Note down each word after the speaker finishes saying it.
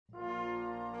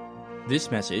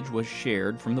This message was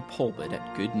shared from the pulpit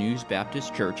at Good News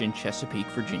Baptist Church in Chesapeake,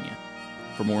 Virginia.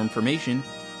 For more information,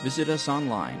 visit us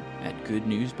online at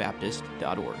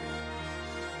goodnewsbaptist.org.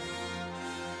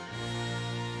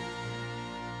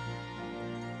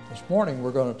 This morning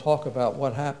we're going to talk about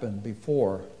what happened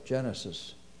before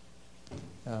Genesis.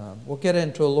 We'll get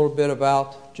into a little bit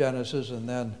about Genesis and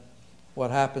then what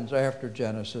happens after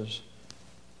Genesis.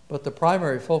 But the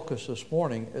primary focus this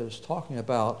morning is talking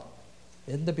about,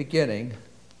 in the beginning,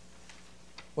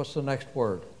 what's the next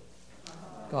word?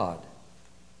 God.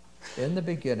 In the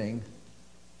beginning,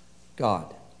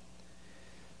 God.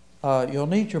 You'll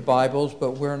need your Bibles,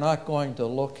 but we're not going to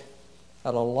look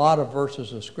at a lot of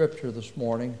verses of Scripture this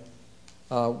morning.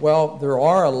 There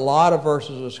are a lot of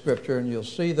verses of Scripture, and you'll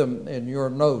see them in your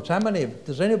notes.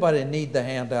 Does anybody need the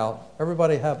handout?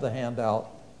 Everybody have the handout?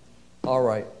 All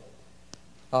right.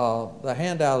 The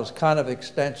handout is kind of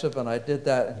extensive, and I did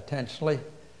that intentionally.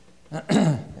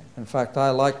 In fact,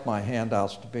 I like my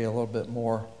handouts to be a little bit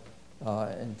more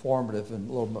informative and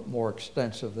a little bit more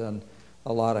extensive than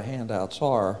a lot of handouts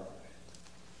are.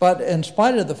 But in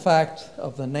spite of the fact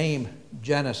of the name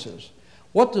Genesis,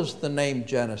 what does the name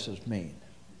Genesis mean?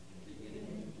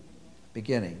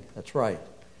 Beginning. That's right.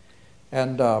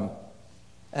 And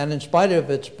in spite of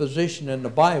its position in the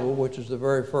Bible, which is the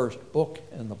very first book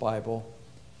in the Bible,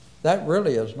 that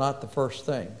really is not the first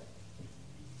thing.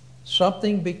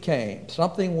 Something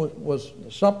was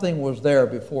there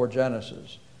before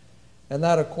Genesis. And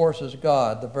that, of course, is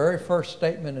God. The very first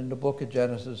statement in the book of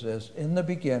Genesis is, in the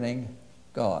beginning,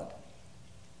 God.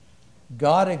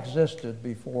 God existed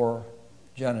before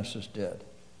Genesis did.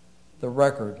 The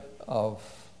record of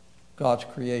God's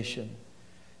creation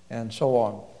and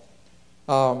so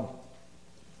on.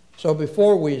 So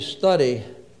before we study,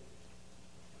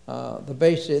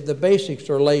 the basics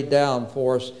are laid down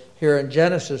for us here in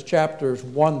Genesis chapters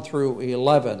 1 through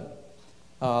 11.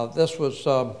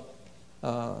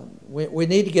 We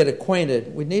need to get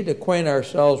acquainted. We need to acquaint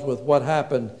ourselves with what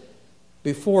happened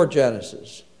before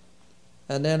Genesis.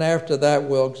 And then after that,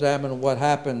 we'll examine what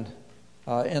happened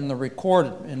in the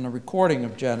recording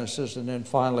of Genesis, and then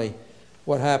finally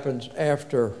what happens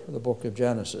after the book of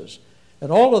Genesis.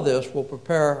 And all of this will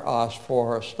prepare us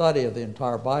for a study of the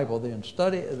entire Bible, the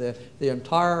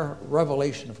entire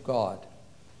revelation of God.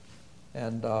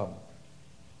 And I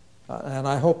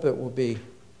hope it will be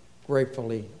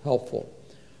gratefully helpful.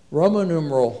 Roman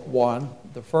numeral 1,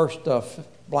 the first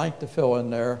blank to fill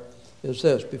in there, is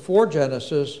this: before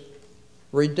Genesis,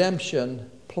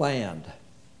 redemption planned.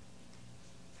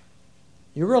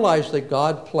 You realize that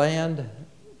God planned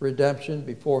redemption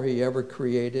before he ever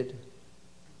created?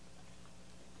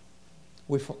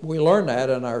 We learn that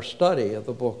in our study of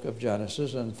the book of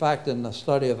Genesis. In fact, in the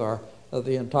study of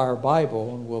the entire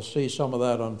Bible, and we'll see some of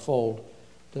that unfold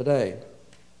today.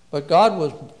 But God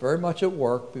was very much at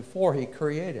work before he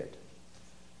created.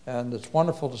 And it's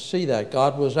wonderful to see that.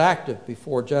 God was active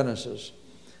before Genesis.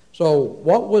 So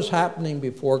what was happening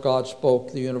before God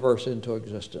spoke the universe into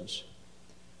existence?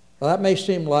 Well, that may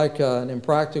seem like an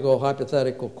impractical,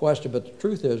 hypothetical question, but the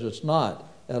truth is it's not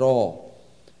at all.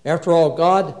 After all,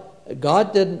 God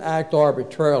didn't act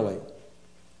arbitrarily.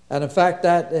 And in fact,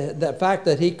 the fact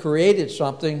that he created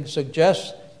something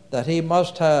suggests that he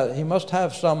must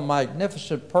have some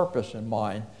magnificent purpose in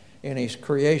mind in his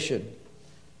creation.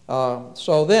 What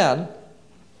then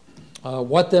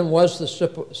was the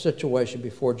situation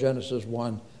before Genesis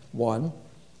 1:1?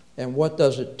 And what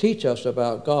does it teach us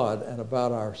about God and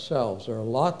about ourselves?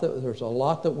 There's a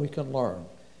lot that we can learn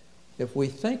if we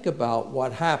think about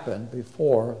what happened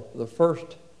before the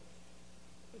first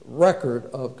record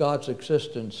of God's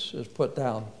existence is put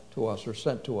down to us or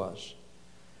sent to us.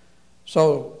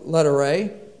 So, letter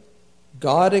A,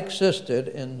 God existed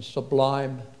in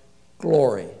sublime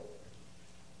glory.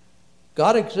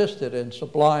 God existed in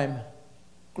sublime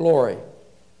glory.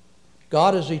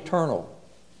 God is eternal.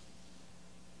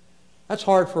 That's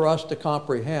hard for us to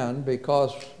comprehend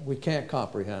because we can't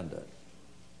comprehend it.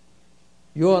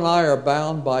 You and I are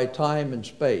bound by time and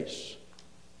space.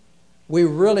 We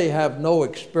really have no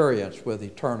experience with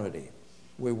eternity.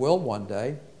 We will one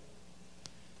day.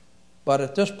 But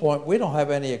at this point, we don't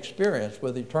have any experience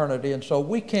with eternity, and so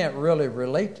we can't really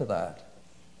relate to that.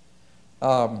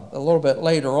 A little bit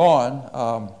later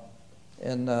on,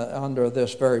 under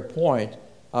this very point,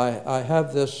 I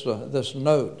have this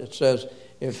note. It says,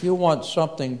 if you want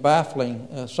something baffling,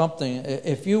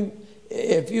 if you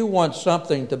want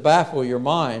something to baffle your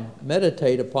mind,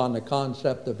 meditate upon the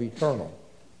concept of eternal.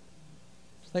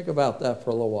 Think about that for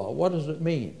a little while. What does it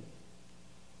mean?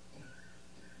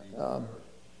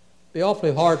 Be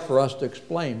awfully hard for us to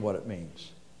explain what it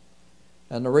means.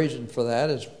 And the reason for that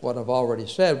is what I've already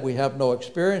said. We have no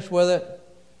experience with it.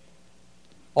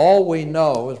 All we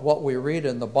know is what we read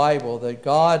in the Bible, that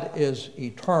God is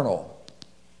eternal.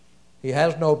 He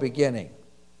has no beginning.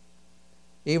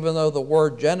 Even though the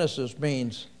word Genesis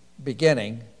means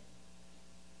beginning,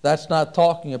 that's not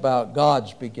talking about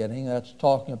God's beginning. That's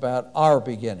talking about our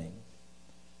beginning.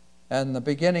 And the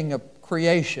beginning of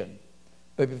creation.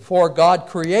 But before God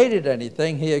created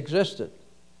anything, He existed.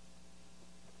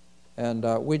 And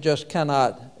we just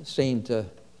cannot seem to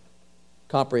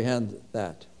comprehend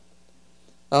that.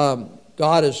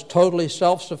 God is totally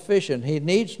self-sufficient. He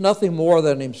needs nothing more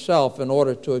than Himself in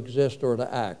order to exist or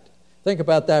to act. Think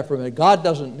about that for a minute. God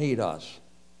doesn't need us.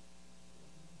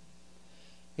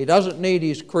 He doesn't need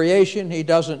His creation. He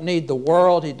doesn't need the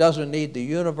world. He doesn't need the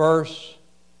universe.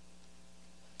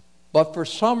 But for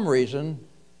some reason,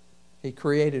 He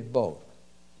created both.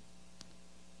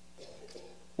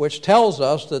 Which tells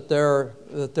us that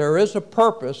there is a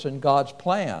purpose in God's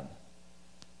plan.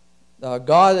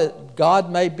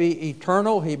 God may be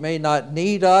eternal. He may not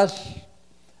need us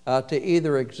to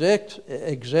either exist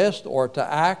or to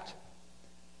act.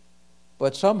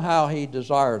 But somehow He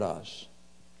desired us.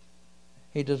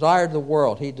 He desired the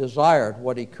world. He desired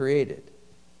what He created.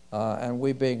 And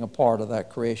we being a part of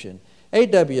that creation.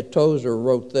 A.W. Tozer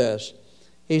wrote this.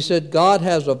 He said, God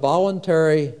has a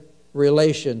voluntary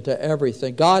relation to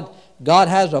everything. God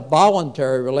has a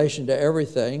voluntary relation to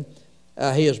everything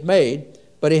He has made,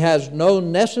 but He has no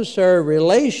necessary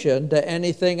relation to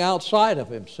anything outside of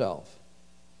Himself.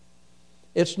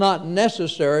 It's not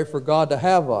necessary for God to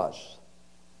have us,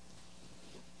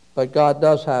 but God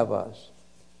does have us.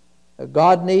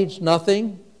 God needs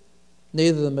nothing,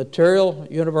 neither the material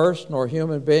universe nor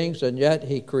human beings, and yet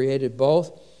He created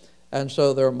both. And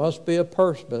so there must be a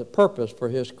purpose for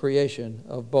His creation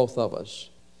of both of us.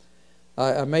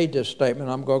 I made this statement.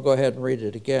 I'm going to go ahead and read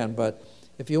it again. But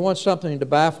if you want something to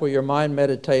baffle your mind,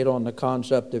 meditate on the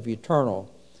concept of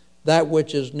eternal. That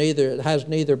which has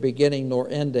neither beginning nor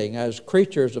ending. As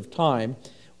creatures of time,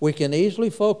 we can easily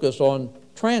focus on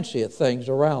transient things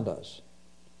around us.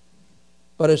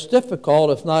 But it's difficult,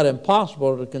 if not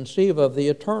impossible, to conceive of the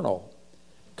eternal.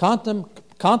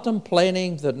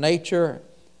 Contemplating the nature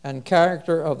and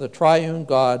character of the triune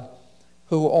God,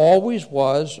 who always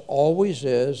was, always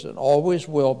is, and always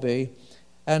will be,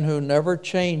 and who never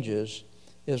changes,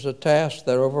 is a task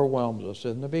that overwhelms us.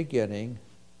 In the beginning,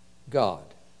 God.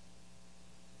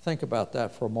 Think about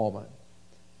that for a moment.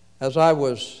 As I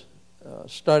was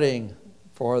studying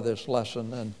for this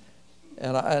lesson,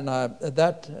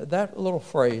 that little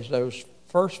phrase, those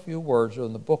first few words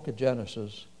in the book of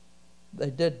Genesis,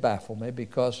 they did baffle me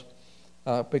because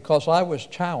I was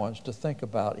challenged to think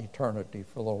about eternity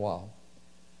for a little while.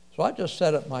 So I just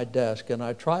sat at my desk and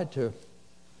I tried to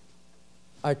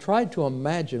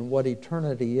imagine what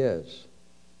eternity is.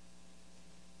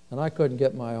 And I couldn't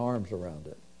get my arms around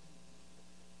it.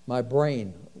 My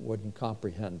brain wouldn't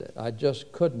comprehend it. I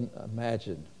just couldn't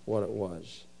imagine what it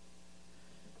was.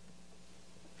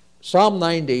 Psalm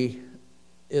 90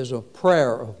 is a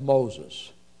prayer of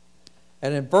Moses.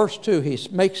 And in verse 2, he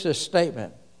makes this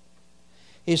statement.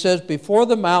 He says, before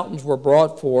the mountains were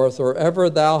brought forth, or ever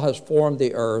thou hast formed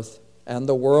the earth, and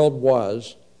the world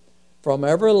was, from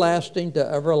everlasting to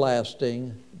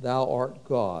everlasting, thou art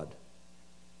God.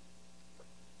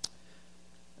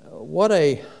 What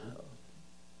a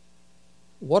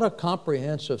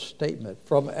comprehensive statement.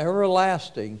 From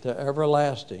everlasting to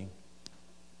everlasting,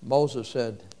 Moses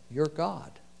said, you're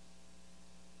God.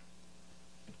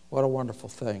 What a wonderful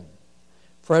thing.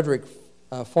 Frederick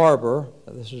Farber,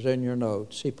 this is in your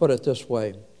notes, he put it this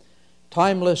way: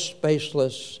 timeless,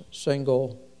 spaceless,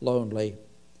 single, lonely,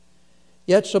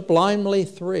 yet sublimely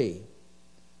three,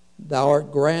 thou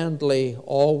art grandly,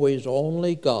 always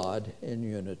only God in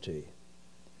unity.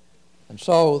 And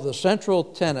so the central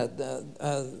tenet,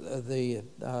 the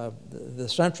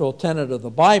central tenet of the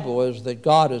Bible is that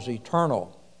God is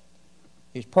eternal.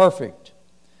 He's perfect.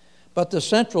 But the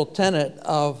central tenet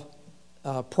of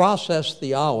process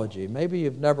theology, maybe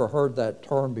you've never heard that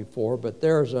term before, but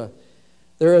there is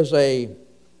a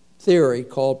theory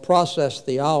called process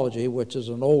theology, which is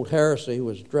an old heresy,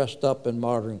 was dressed up in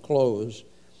modern clothes.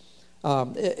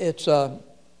 That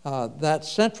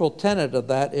central tenet of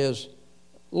that is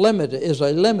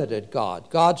a limited God.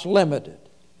 God's limited.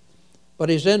 But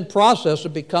He's in process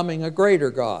of becoming a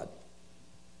greater God.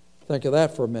 Think of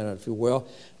that for a minute, if you will.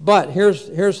 But here's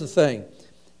the thing.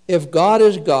 If God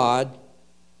is God,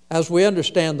 as we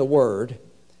understand the Word,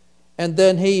 and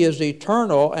then He is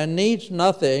eternal and needs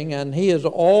nothing, and He is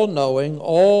all-knowing,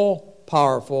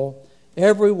 all-powerful,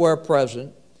 everywhere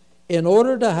present, in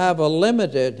order to have a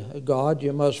limited God,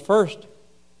 you must first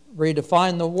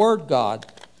redefine the word God,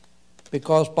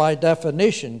 because by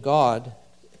definition, God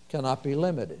cannot be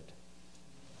limited.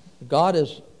 God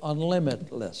is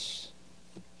unlimitless.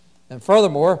 And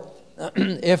furthermore,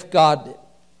 if God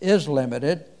is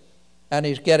limited and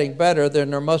he's getting better, then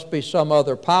there must be some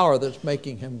other power that's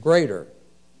making him greater.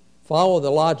 Follow the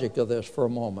logic of this for a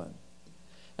moment.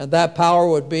 And that power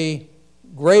would be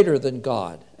greater than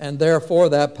God, and therefore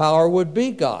that power would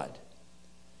be God.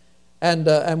 And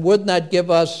wouldn't that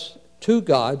give us two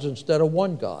gods instead of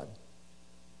one God?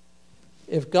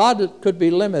 If God could be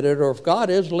limited, or if God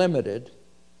is limited,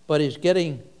 but he's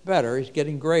getting better, he's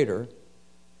getting greater,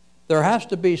 there has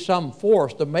to be some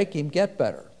force to make him get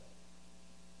better.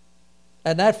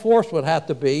 And that force would have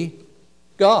to be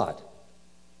God.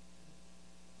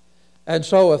 And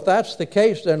so if that's the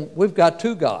case, then we've got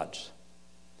two gods.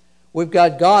 We've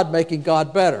got God making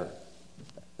God better.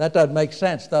 That doesn't make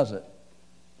sense, does it?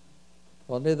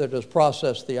 Well, neither does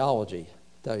process theology,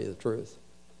 to tell you the truth.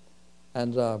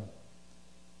 And the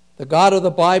God of the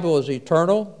Bible is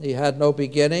eternal. He had no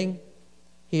beginning.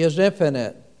 He is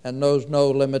infinite and knows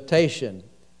no limitation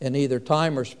in either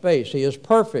time or space. He is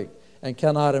perfect and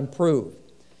cannot improve.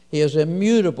 He is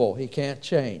immutable. He can't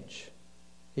change.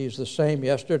 He's the same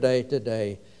yesterday,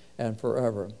 today, and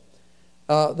forever.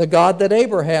 The God that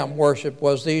Abraham worshiped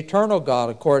was the eternal God,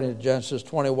 according to Genesis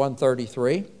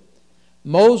 21:33.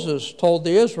 Moses told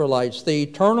the Israelites, "The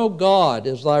eternal God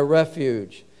is thy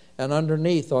refuge, and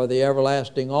underneath are the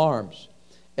everlasting arms."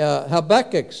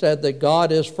 Habakkuk said that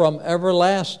God is from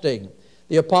everlasting.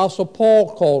 The Apostle Paul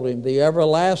called him the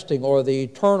everlasting or the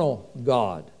eternal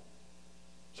God.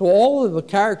 So all of the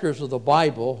characters of the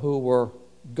Bible who were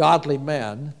godly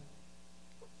men,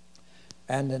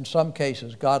 and in some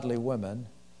cases godly women,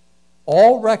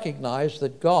 all recognized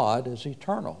that God is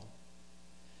eternal.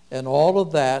 And all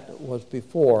of that was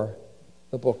before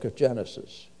the book of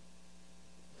Genesis.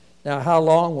 Now, how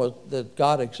long did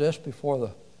God exist before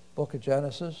the book of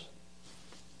Genesis?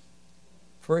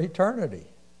 For eternity.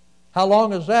 How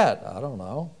long is that? I don't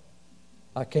know.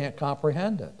 I can't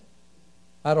comprehend it.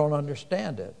 I don't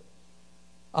understand it.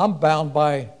 I'm bound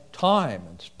by time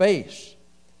and space.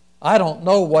 I don't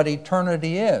know what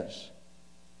eternity is.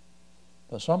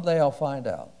 But someday I'll find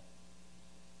out.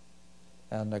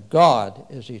 And that God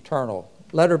is eternal.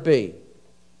 Letter B.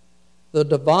 The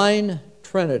divine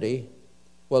Trinity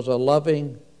was a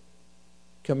loving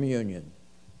communion.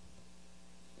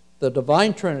 The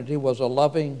divine Trinity was a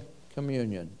loving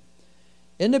communion.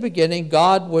 In the beginning,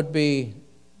 God would,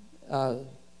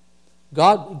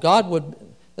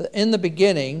 in the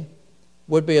beginning,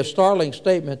 would be a startling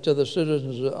statement to the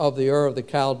citizens of the Ur of the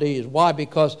Chaldees. Why?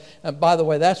 Because, and by the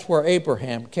way, that's where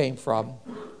Abraham came from.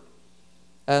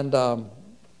 And the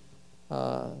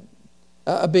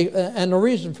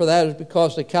reason for that is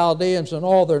because the Chaldeans and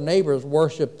all their neighbors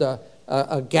worshipped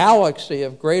a galaxy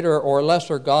of greater or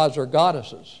lesser gods or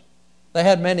goddesses. They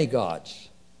had many gods.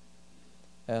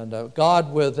 And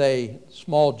God with a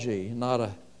small g, not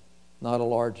a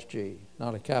large G,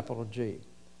 not a capital G.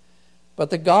 But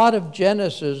the God of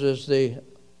Genesis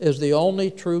is the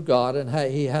only true God, and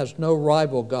he has no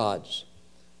rival gods.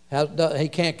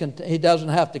 He doesn't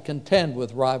have to contend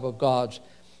with rival gods,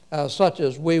 such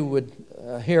as we would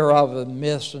hear of in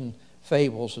myths and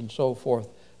fables and so forth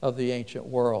of the ancient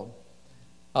world.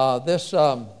 This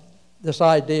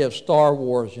idea of Star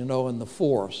Wars, and the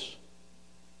Force.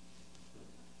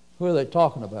 Who are they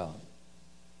talking about?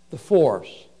 The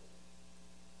Force.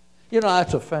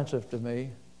 That's offensive to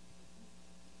me.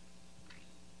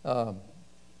 God's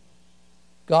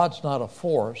not a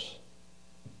force.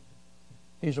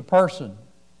 He's a person.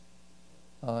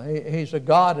 He's a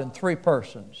God in three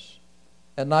persons,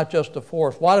 and not just a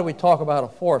force. Why do we talk about a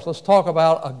force? Let's talk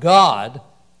about a God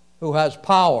who has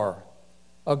power,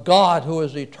 a God who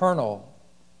is eternal,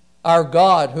 our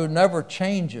God who never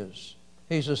changes.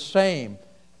 He's the same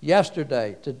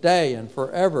yesterday, today, and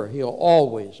forever. He'll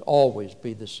always, always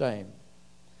be the same.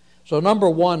 So number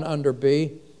one under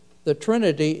B, the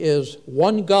Trinity is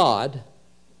one God,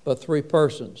 but three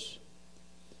persons.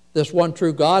 This one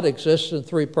true God exists in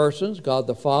three persons, God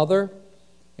the Father,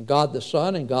 and God the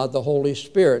Son, and God the Holy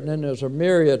Spirit. And then there's a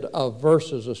myriad of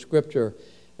verses of Scripture,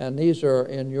 and these are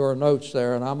in your notes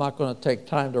there, and I'm not going to take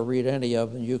time to read any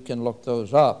of them. You can look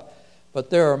those up.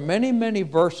 But there are many, many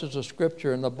verses of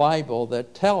Scripture in the Bible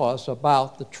that tell us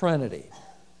about the Trinity,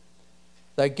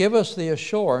 that give us the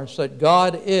assurance that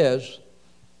God is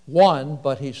one,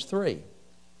 but He's three.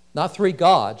 Not three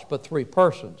gods, but three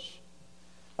persons.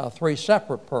 Three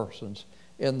separate persons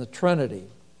in the Trinity.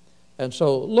 And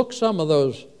so look some of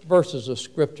those verses of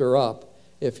Scripture up,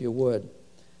 if you would.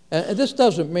 And this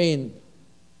doesn't mean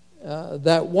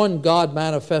that one God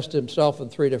manifests himself in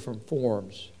three different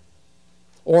forms,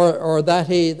 or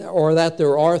that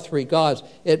there are three gods.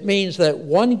 It means that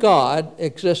one God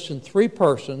exists in three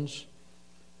persons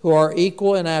who are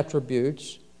equal in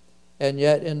attributes and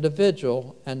yet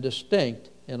individual and distinct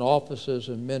in offices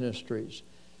and ministries.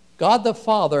 God the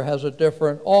Father has a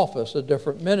different office, a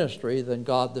different ministry than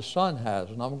God the Son has,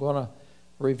 and I'm going to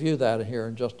review that here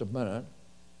in just a minute,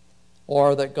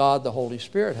 or that God the Holy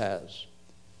Spirit has.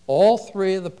 All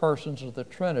three of the persons of the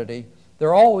Trinity,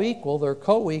 they're all equal, they're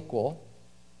co-equal.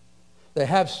 They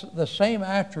have the same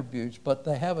attributes, but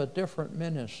they have a different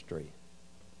ministry.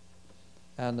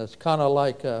 And it's kind of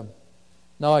like,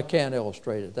 no, I can't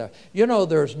illustrate it there. You know,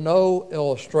 there's no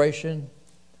illustration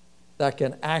that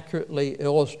can accurately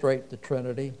illustrate the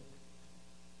Trinity.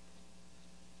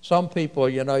 Some people,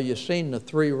 you know, you've seen the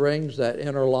three rings that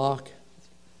interlock,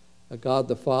 God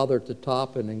the Father at the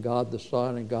top, and then God the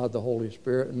Son, and God the Holy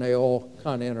Spirit, and they all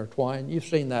kind of intertwine. You've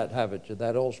seen that, haven't you,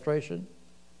 that illustration?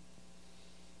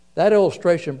 That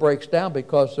illustration breaks down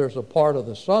because there's a part of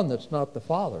the Son that's not the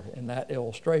Father in that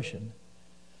illustration.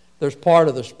 There's part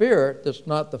of the Spirit that's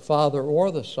not the Father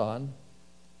or the Son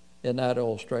in that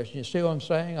illustration. You see what I'm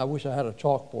saying? I wish I had a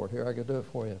chalkboard here. I could do it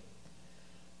for you.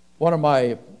 One of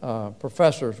my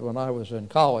professors when I was in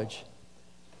college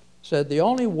said the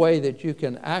only way that you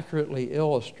can accurately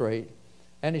illustrate,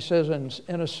 and he says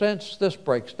in a sense this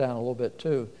breaks down a little bit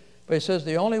too, but he says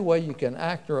the only way you can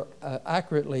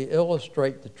accurately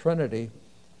illustrate the Trinity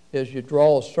is you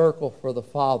draw a circle for the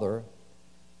Father,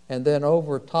 and then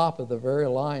over top of the very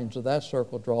lines of that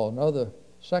circle draw another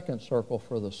second circle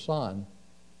for the Son,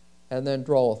 and then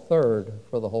draw a third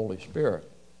for the Holy Spirit.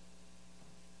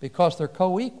 Because they're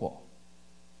co-equal.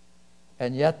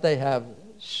 And yet they have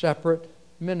separate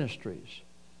ministries,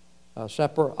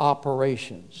 separate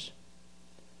operations.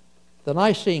 The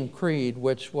Nicene Creed,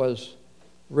 which was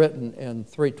written in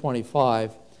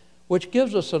 325, which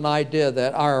gives us an idea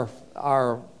that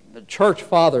our church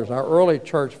fathers, our early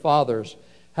church fathers,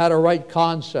 had a right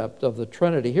concept of the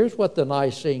Trinity. Here's what the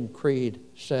Nicene Creed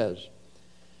says.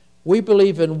 We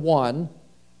believe in one,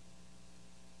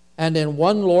 and in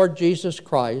one Lord Jesus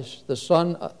Christ, the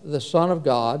Son of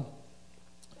God,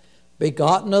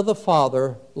 begotten of the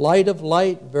Father, light of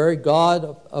light, very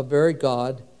God of very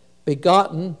God,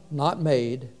 begotten, not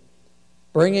made,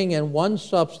 being in one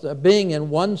substance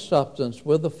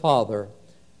with the Father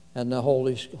and the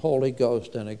Holy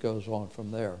Ghost, and it goes on from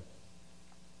there.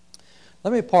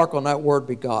 Let me park on that word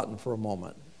begotten for a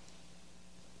moment.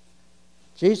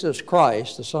 Jesus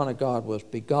Christ, the Son of God, was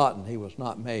begotten. He was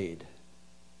not made.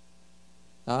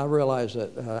 Now, I realize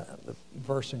that the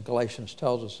verse in Galatians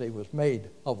tells us he was made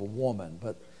of a woman,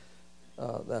 but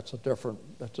that's a different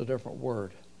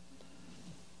word.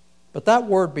 But that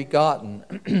word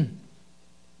begotten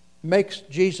makes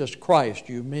Jesus Christ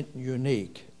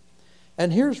unique.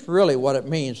 And here's really what it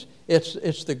means.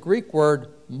 It's the Greek word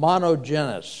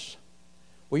monogenes.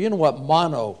 Well, you know what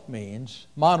mono means.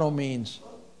 Mono means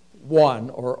one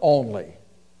or only.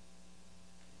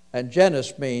 And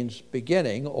genes means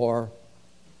beginning, or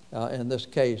in this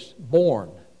case,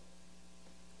 born.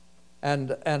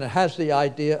 And it has the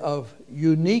idea of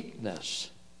uniqueness.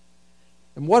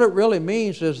 And what it really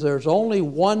means is there's only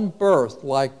one birth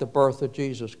like the birth of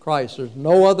Jesus Christ. There's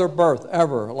no other birth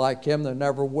ever like him. There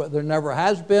never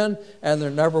has been, and there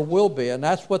never will be. And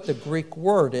that's what the Greek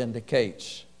word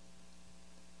indicates.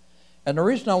 And the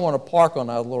reason I want to park on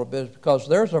that a little bit is because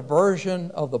there's a version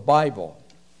of the Bible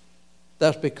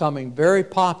that's becoming very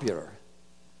popular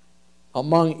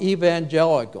among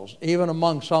evangelicals, even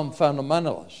among some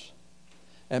fundamentalists.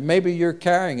 And maybe you're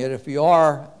carrying it. If you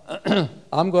are,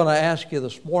 I'm going to ask you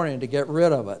this morning to get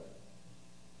rid of it.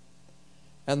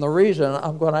 And the reason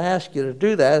I'm going to ask you to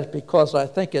do that is because I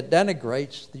think it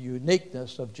denigrates the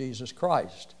uniqueness of Jesus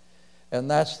Christ. And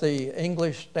that's the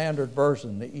English Standard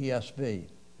Version, the ESV.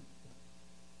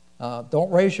 Don't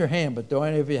raise your hand, but do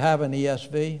any of you have an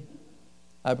ESV?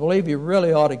 I believe you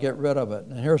really ought to get rid of it.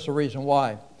 And here's the reason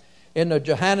why. In the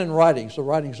Johannine writings, the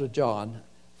writings of John,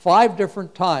 5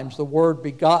 different times the word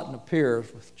begotten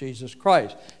appears with Jesus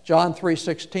Christ. John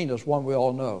 3:16 is one we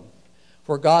all know.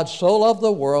 For God so loved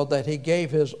the world that he gave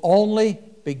his only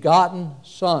begotten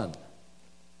Son.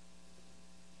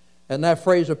 And that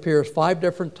phrase appears 5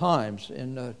 different times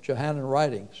in the Johannine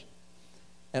writings.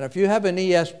 And if you have an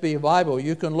ESV Bible,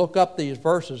 you can look up these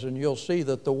verses and you'll see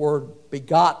that the word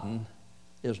begotten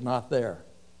is not there.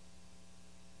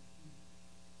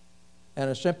 And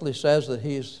it simply says that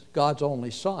he's God's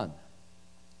only Son.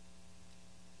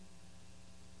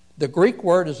 The Greek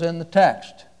word is in the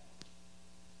text.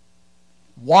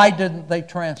 Why didn't they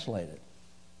translate it?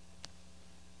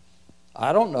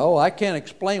 I don't know. I can't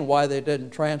explain why they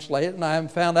didn't translate it, and I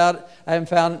haven't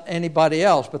found anybody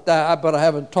else. But I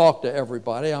haven't talked to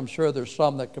everybody. I'm sure there's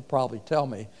some that could probably tell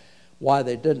me why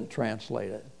they didn't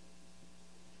translate it.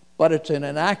 But it's an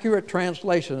inaccurate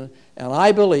translation, and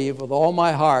I believe with all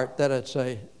my heart that it's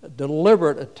a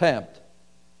deliberate attempt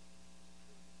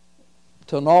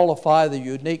to nullify the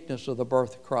uniqueness of the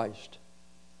birth of Christ.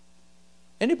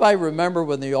 Anybody remember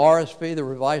when the RSV, the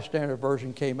Revised Standard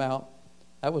Version, came out?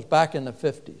 That was back in the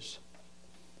 50s.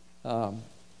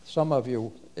 Some of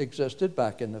you existed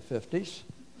back in the 50s.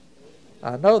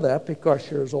 I know that because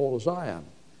you're as old as I am.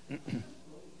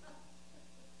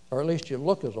 Or at least you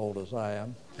look as old as I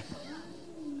am.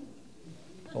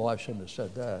 Oh, I shouldn't have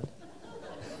said that.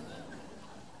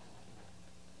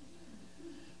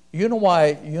 You know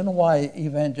why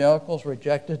evangelicals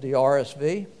rejected the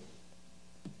RSV?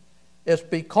 It's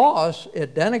because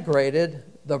it denigrated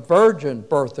the virgin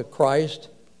birth of Christ.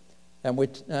 And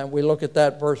we look at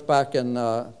that verse back in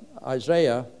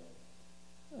Isaiah.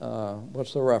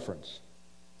 What's the reference?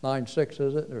 9:6,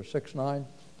 is it? Or 6:9?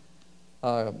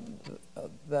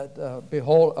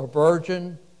 Behold, a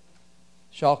virgin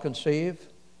shall conceive.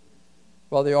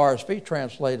 Well, the RSV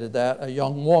translated that, a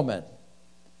young woman.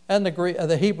 And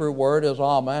the Hebrew word is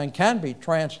alma and can be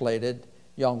translated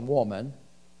young woman.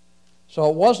 So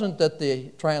it wasn't that the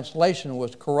translation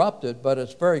was corrupted, but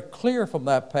it's very clear from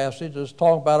that passage it's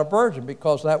talking about a virgin,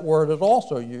 because that word is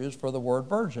also used for the word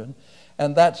virgin.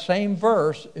 And that same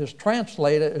verse is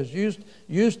translated, is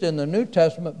used in the New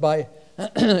Testament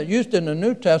used in the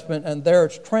New Testament, and there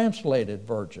it's translated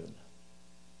virgin.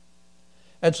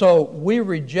 And so we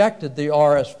rejected the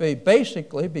RSV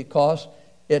basically because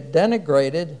it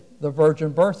denigrated the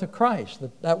virgin birth of Christ,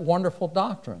 that wonderful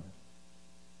doctrine.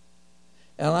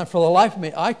 And for the life of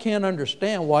me, I can't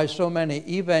understand why so many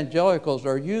evangelicals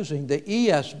are using the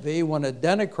ESV when it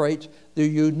denigrates the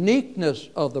uniqueness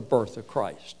of the birth of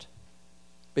Christ.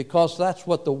 Because that's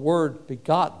what the word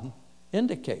begotten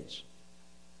indicates.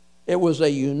 It was a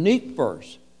unique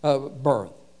birth,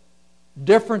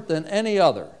 different than any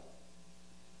other.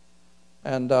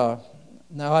 And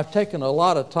now I've taken a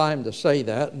lot of time to say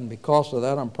that, and because of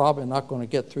that I'm probably not going to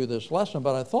get through this lesson,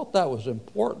 but I thought that was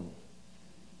important.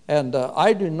 And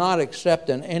I do not accept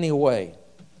in any way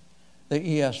the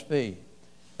ESV.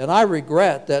 And I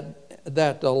regret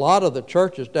that a lot of the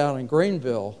churches down in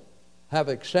Greenville have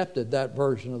accepted that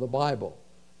version of the Bible.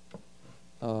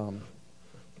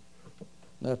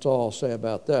 That's all I'll say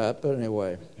about that. But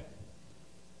anyway,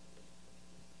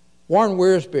 Warren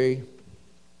Wiersbe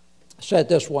said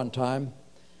this one time.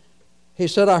 He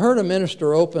said, I heard a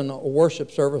minister open a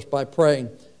worship service by praying,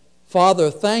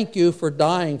 Father, thank you for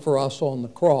dying for us on the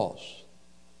cross.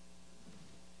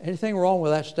 Anything wrong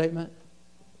with that statement?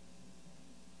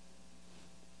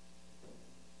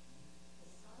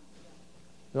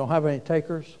 You don't have any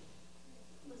takers?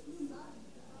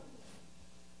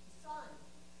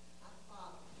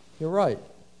 You're right.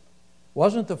 It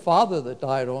wasn't the Father that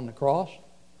died on the cross.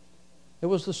 It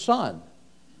was the Son.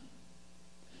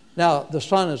 Now, the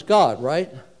Son is God,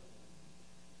 right?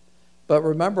 But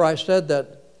remember I said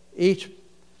that each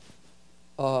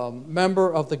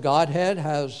member of the Godhead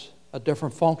has a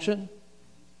different function.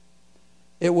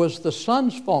 It was the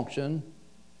Son's function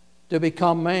to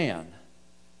become man,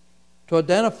 to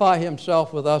identify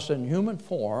himself with us in human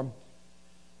form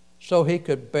so he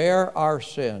could bear our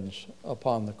sins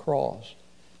upon the cross.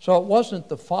 So it wasn't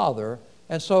the Father.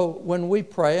 And so when we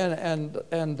pray,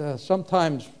 and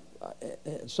sometimes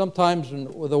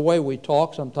in the way we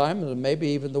talk, sometimes, and maybe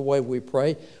even the way we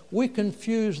pray, we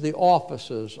confuse the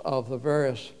offices of the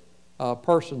various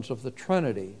persons of the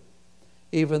Trinity,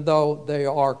 even though they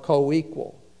are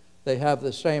co-equal. They have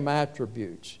the same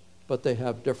attributes, but they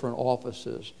have different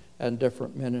offices and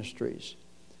different ministries.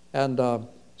 And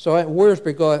so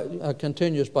Wiersbe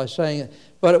continues by saying,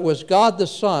 but it was God the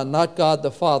Son, not God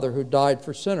the Father, who died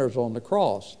for sinners on the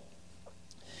cross.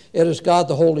 It is God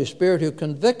the Holy Spirit who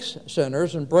convicts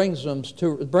sinners and brings them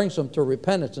to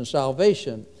repentance and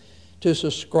salvation. To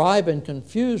subscribe and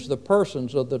confuse the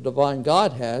persons of the divine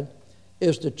Godhead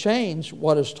is to change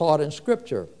what is taught in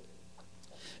Scripture.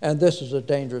 And this is a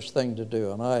dangerous thing to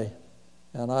do,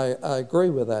 and I agree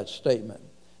with that statement.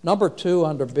 Number 2,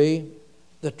 under B,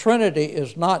 the Trinity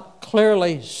is not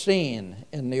clearly seen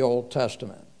in the Old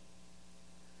Testament.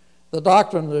 The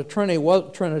doctrine of the Trinity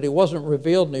wasn't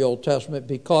revealed in the Old Testament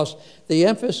because the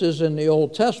emphasis in the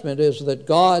Old Testament is that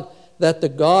the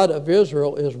God of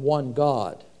Israel is one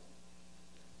God.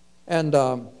 And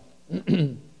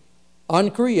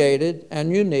uncreated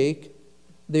and unique,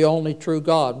 the only true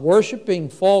God. Worshipping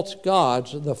false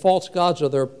gods, the false gods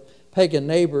of their pagan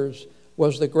neighbors,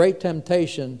 was the great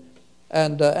temptation,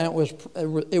 and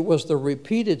it was the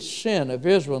repeated sin of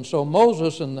Israel. And so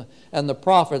Moses and the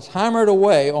prophets hammered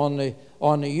away on the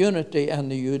unity and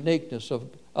the uniqueness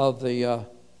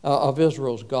of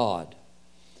Israel's God.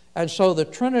 And so the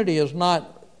Trinity is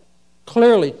not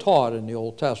clearly taught in the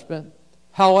Old Testament.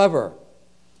 However,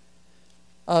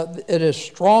 it is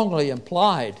strongly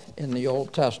implied in the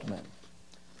Old Testament.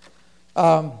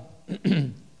 As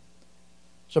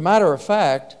a matter of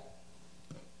fact,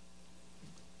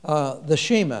 the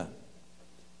Shema,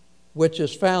 which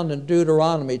is found in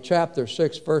Deuteronomy chapter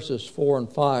 6, verses 4 and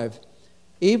 5,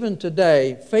 even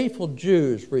today, faithful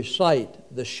Jews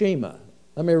recite the Shema.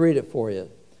 Let me read it for you.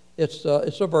 It's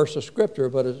a verse of Scripture,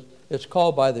 but it's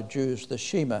called by the Jews the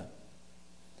Shema.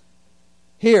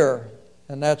 Hear,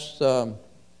 and that's the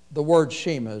word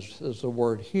Shema is the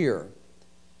word hear.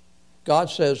 God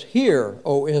says, "Hear,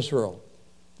 O Israel,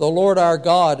 the Lord our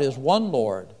God is one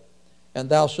Lord, and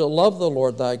thou shalt love the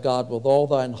Lord thy God with all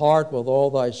thine heart, with all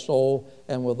thy soul,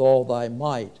 and with all thy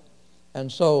might." And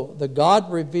so the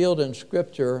God revealed in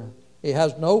Scripture, He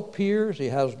has no peers, He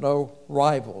has no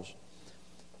rivals.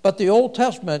 But the Old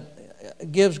Testament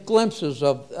gives glimpses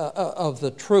of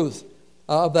the truth,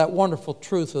 of that wonderful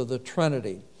truth of the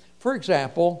Trinity. For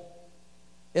example,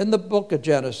 in the book of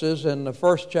Genesis, in the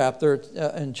first chapter,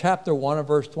 in chapter 1 and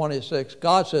verse 26,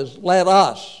 God says, "Let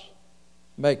us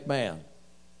make man."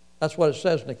 That's what it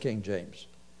says in the King James.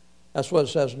 That's what it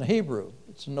says in the Hebrew.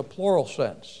 It's in the plural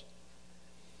sense.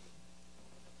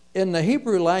 In the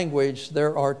Hebrew language,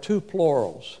 there are two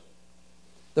plurals.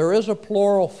 There is a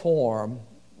plural form,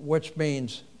 which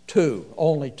means two,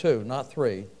 only two, not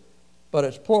three. But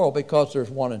it's plural because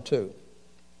there's one and two.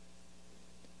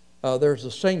 There's the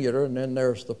singular, and then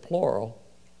there's the plural.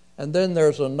 And then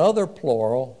there's another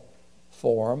plural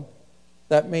form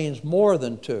that means more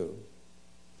than two.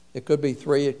 It could be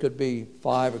 3, it could be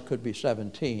 5, it could be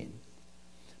 17.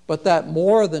 But that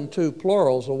more than two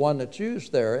plural is the one that's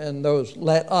used there in those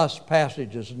 "let us"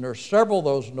 passages. And there's several of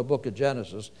those in the book of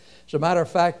Genesis. As a matter of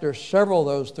fact, there's several of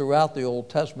those throughout the Old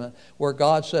Testament where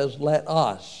God says, "Let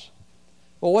us."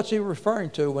 Well, what's He referring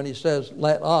to when He says,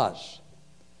 "Let us"?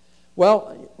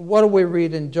 Well, what do we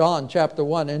read in John chapter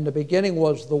 1? In the beginning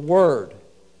was the Word.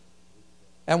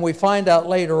 And we find out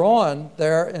later on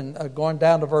there, in going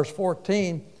down to verse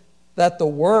 14, that the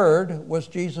Word was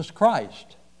Jesus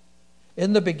Christ.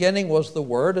 In the beginning was the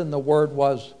Word, and the Word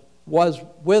was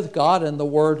with God, and the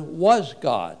Word was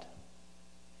God.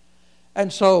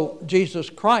 And so Jesus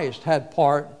Christ had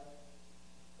part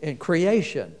in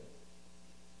creation,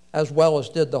 as well as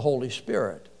did the Holy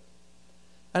Spirit.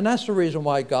 And that's the reason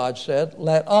why God said,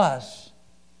 "Let us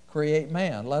create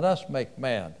man. Let us make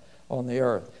man on the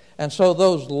earth." And so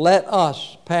those "let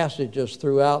us" passages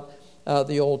throughout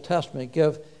the Old Testament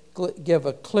give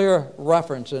a clear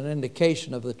reference and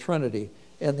indication of the Trinity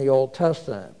in the Old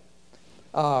Testament.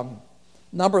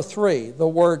 Number 3, the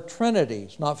word Trinity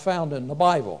is not found in the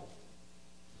Bible.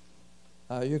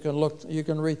 You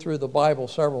can read through the Bible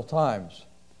several times,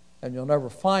 and you'll never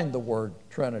find the word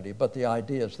Trinity, but the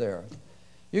idea is there.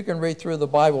 You can read through the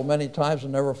Bible many times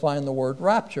and never find the word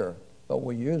rapture, but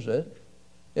we use it.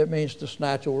 It means to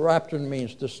snatch away. Rapture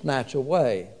means to snatch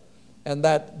away. And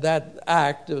that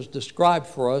act is described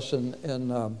for us in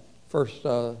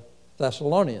 1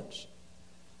 Thessalonians,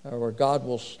 where God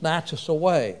will snatch us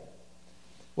away.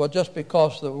 Well, just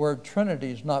because the word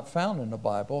Trinity is not found in the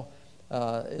Bible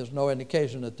is no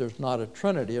indication that there's not a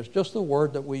Trinity. It's just the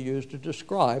word that we use to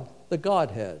describe the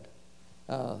Godhead,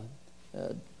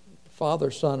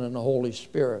 Father, Son, and the Holy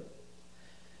Spirit.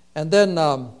 And then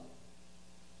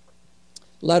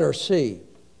letter C,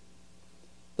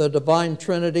 the divine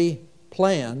Trinity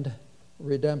planned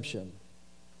redemption.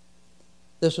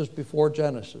 This is before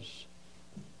Genesis.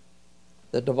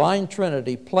 The divine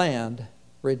Trinity planned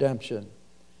redemption.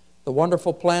 The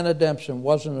wonderful plan of redemption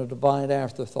wasn't a divine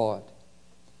afterthought.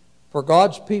 For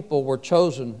God's people were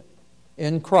chosen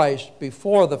in Christ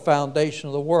before the foundation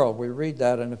of the world. We read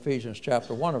that in Ephesians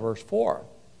chapter 1 and verse 4.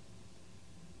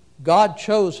 God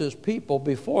chose His people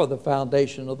before the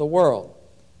foundation of the world.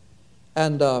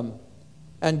 And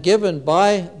given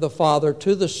by the Father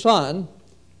to the Son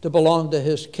to belong to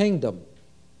His kingdom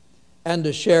and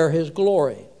to share His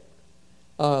glory.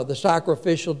 The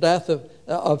sacrificial death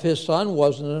of His Son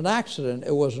wasn't an accident.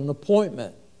 It was an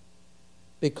appointment.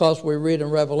 Because we read in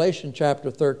Revelation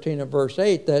chapter 13 and verse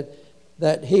 8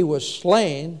 that He was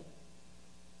slain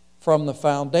from the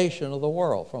foundation of the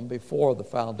world, from before the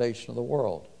foundation of the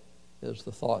world, is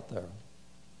the thought there.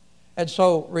 And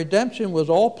so redemption was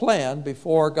all planned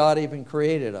before God even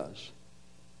created us.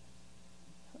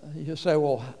 You say,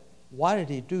 well, why did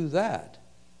he do that?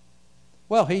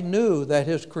 Well, he knew that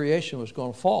his creation was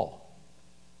going to fall.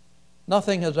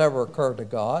 Nothing has ever occurred to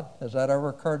God. Has that ever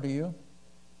occurred to you?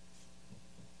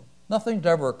 Nothing's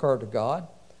ever occurred to God.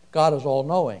 God is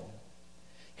all-knowing.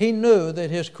 He knew that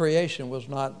his creation was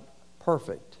not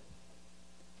perfect.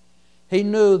 He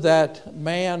knew that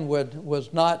man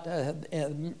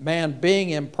man being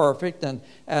imperfect,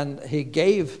 and he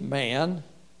gave man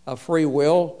a free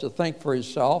will to think for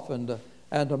himself and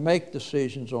to make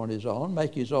decisions on his own,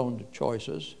 make his own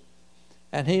choices.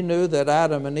 And he knew that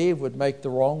Adam and Eve would make the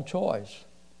wrong choice.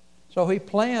 So he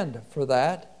planned for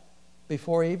that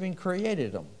before he even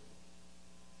created them,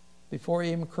 before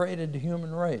he even created the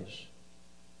human race.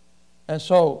 And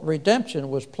so redemption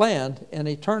was planned in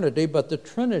eternity, but the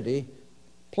Trinity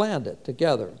planned it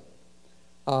together.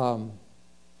 In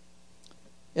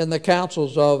the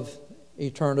councils of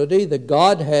eternity, the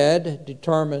Godhead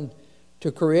determined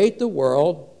to create the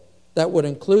world that would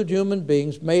include human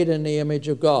beings made in the image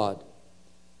of God.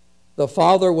 The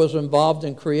Father was involved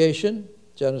in creation,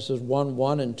 Genesis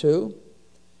 1:1 and 2.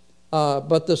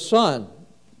 But the Son,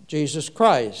 Jesus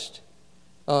Christ,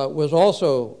 was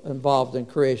also involved in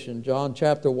creation. John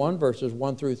chapter 1, verses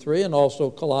 1 through 3, and also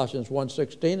Colossians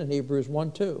 1:16 and Hebrews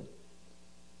 1:2.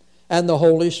 And the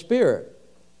Holy Spirit,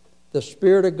 the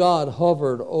Spirit of God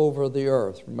hovered over the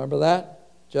earth. Remember that?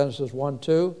 Genesis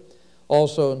 1:2.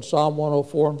 Also in Psalm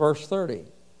 104 and verse 30.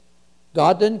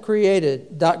 God didn't create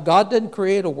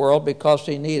a world because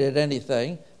he needed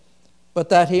anything, but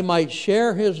that he might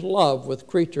share his love with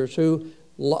creatures who,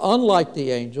 unlike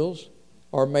the angels,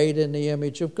 are made in the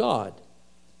image of God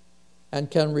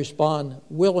and can respond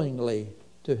willingly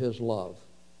to his love.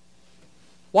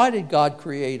 Why did God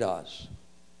create us?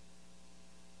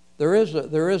 There is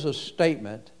a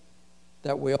statement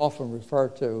that we often refer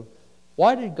to.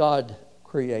 Why did God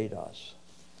create us?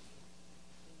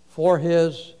 For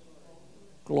his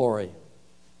glory.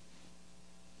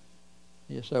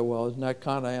 You say, well, isn't that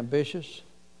kind of ambitious?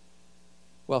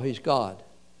 Well, he's God.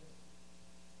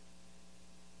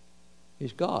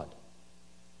 He's God.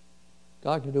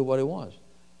 God can do what he wants.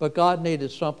 But God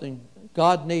needed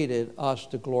us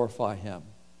to glorify him.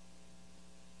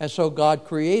 And so God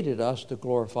created us to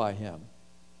glorify him.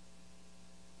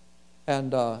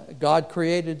 And God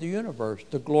created the universe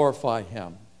to glorify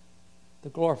him. To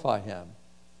glorify him.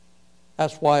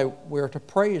 That's why we're to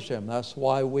praise him. That's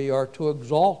why we are to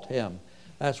exalt him.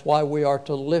 That's why we are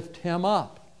to lift him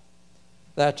up.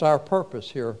 That's our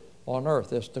purpose here on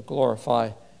earth, is to glorify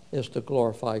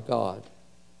God.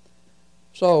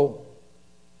 So,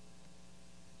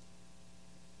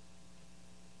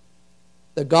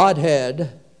 the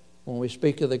Godhead, when we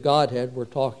speak of the Godhead, we're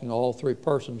talking all three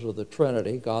persons of the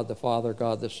Trinity, God the Father,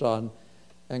 God the Son,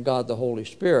 and God the Holy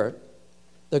Spirit.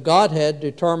 The Godhead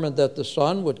determined that the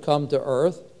Son would come to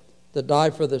earth to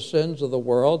die for the sins of the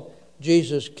world.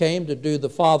 Jesus came to do the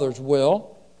Father's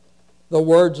will. The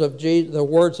words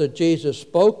that Jesus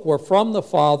spoke were from the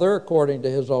Father according to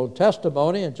his own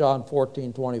testimony in John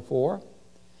 14:24.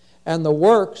 And the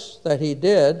works that he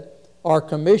did are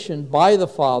commissioned by the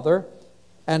Father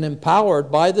and empowered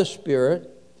by the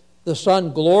Spirit. The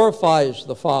Son glorifies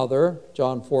the Father,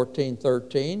 John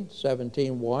 14:13,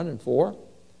 17:1 and 4.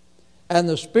 And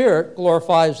the Spirit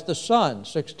glorifies the Son,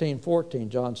 16:14,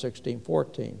 John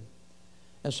 16:14.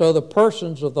 And so the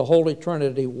persons of the Holy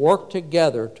Trinity work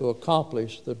together to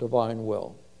accomplish the divine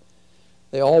will.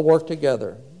 They all work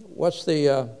together. What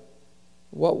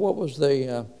was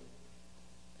the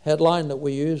headline that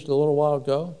we used a little while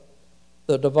ago?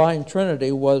 The divine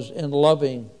Trinity was in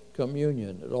loving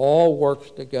communion. It all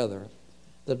works together.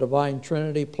 The divine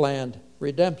Trinity planned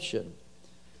redemption.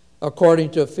 According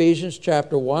to Ephesians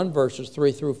chapter 1, verses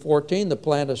 3 through 14, the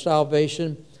plan of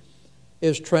salvation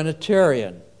is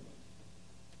Trinitarian.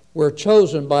 We're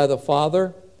chosen by the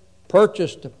Father,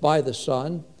 purchased by the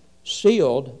Son,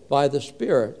 sealed by the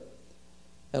Spirit.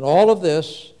 And all of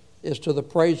this is to the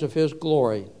praise of his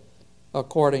glory,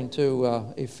 according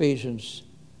to Ephesians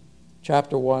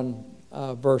chapter 1,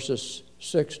 verses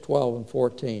 6, 12, and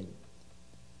 14.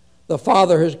 The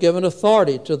Father has given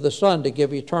authority to the Son to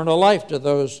give eternal life to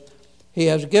those he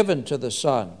has given to the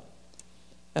Son.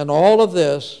 And all of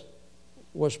this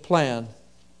was planned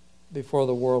before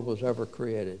the world was ever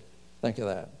created. Think of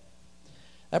that.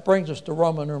 That brings us to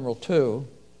Roman numeral 2,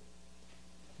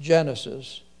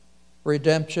 Genesis,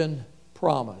 redemption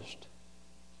promised.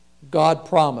 God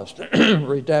promised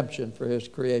redemption for his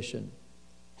creation.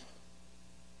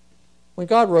 When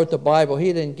God wrote the Bible,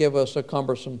 He didn't give us a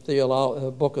cumbersome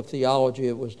book of theology.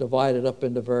 It was divided up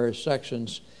into various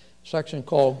sections. A section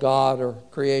called God or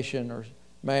creation or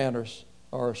man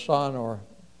or son or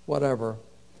whatever.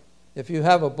 If you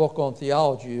have a book on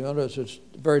theology, you notice it's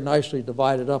very nicely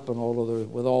divided up in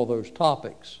with all those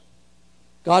topics.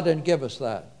 God didn't give us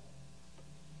that.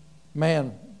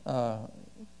 Man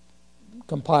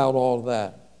compiled all of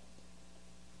that.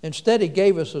 Instead, He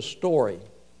gave us a story.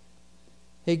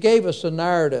 He gave us a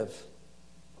narrative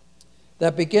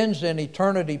that begins in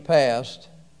eternity past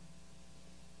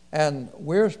and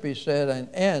Wiersbe said and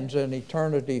ends in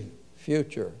eternity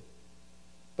future.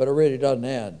 But it really doesn't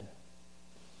end.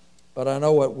 But I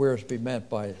know what Wiersbe meant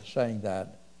by saying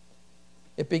that.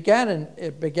 It began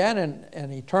in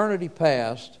an eternity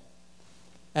past,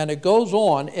 and it goes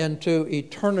on into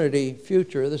eternity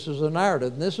future. This is a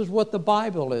narrative, and this is what the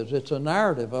Bible is. It's a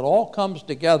narrative. It all comes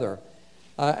together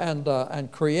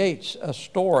and creates a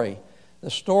story.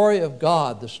 The story of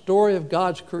God, the story of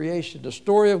God's creation, the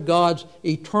story of God's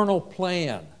eternal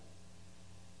plan,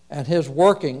 and His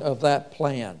working of that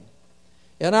plan.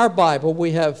 In our Bible,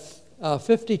 we have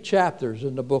 50 chapters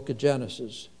in the book of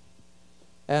Genesis.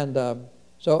 And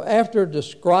so after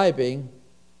describing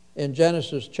in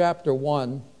Genesis chapter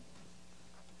 1,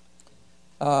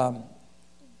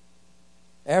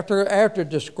 after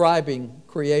describing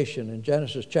creation in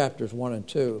Genesis chapters 1 and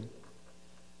 2,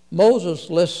 Moses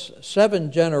lists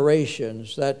 7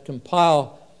 generations that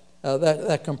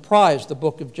that comprise the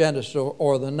book of Genesis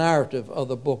or the narrative of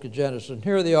the book of Genesis. And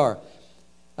here they are.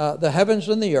 The heavens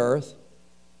and the earth,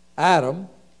 Adam,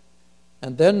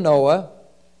 and then Noah,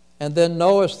 and then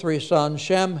Noah's 3 sons,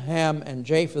 Shem, Ham, and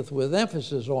Japheth, with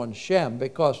emphasis on Shem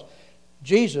because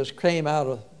Jesus came out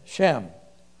of Shem.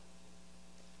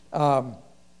 And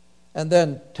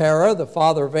then Terah, the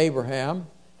father of Abraham,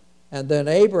 and then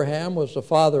Abraham was the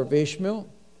father of Ishmael,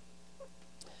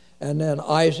 and then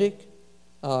Isaac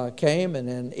came, and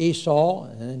then Esau,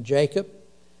 and then Jacob.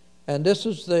 And this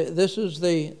is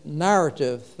the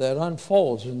narrative that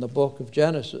unfolds in the book of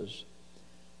Genesis.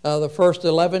 The first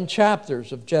 11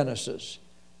 chapters of Genesis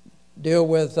deal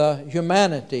with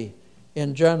humanity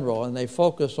in general, and they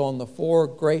focus on the 4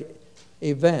 great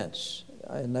events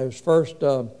in those first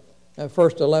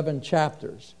 11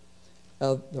 chapters.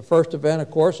 The first event,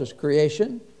 of course, is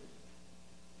creation.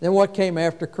 Then what came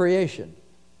after creation?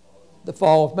 The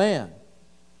fall of man.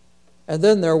 And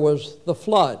then there was the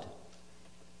flood.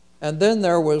 And then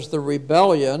there was the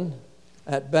rebellion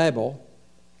at Babel.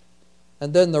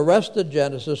 And then the rest of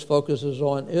Genesis focuses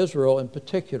on Israel in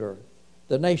particular,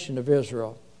 the nation of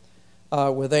Israel,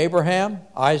 with Abraham,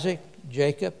 Isaac,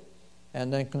 Jacob,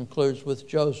 and then concludes with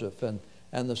Joseph. And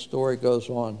the story goes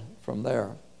on from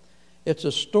there. It's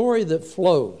a story that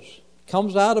flows,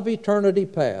 comes out of eternity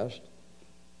past,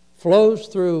 flows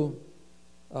through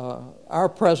our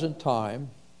present time,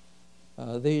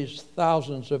 these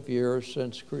thousands of years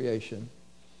since creation,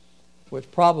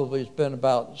 which probably has been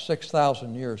about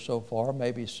 6,000 years so far,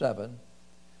 maybe 7,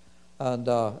 and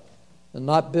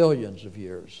not billions of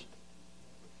years.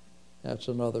 That's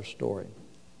another story.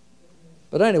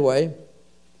 But anyway,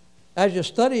 as you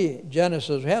study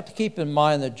Genesis, we have to keep in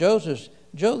mind that Joseph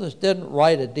didn't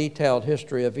write a detailed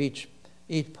history of each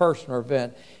person or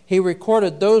event. He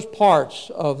recorded those parts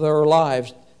of their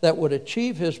lives that would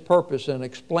achieve his purpose in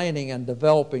explaining and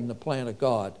developing the plan of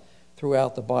God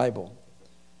throughout the Bible.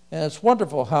 And it's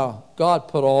wonderful how God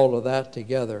put all of that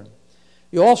together.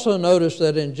 You also notice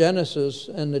that in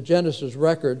the Genesis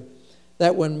record,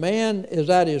 that when man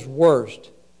is at his worst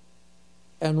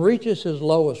and reaches his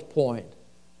lowest point,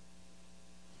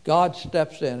 God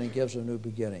steps in and gives a new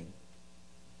beginning.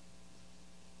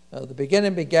 The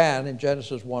beginning began in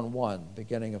Genesis 1:1,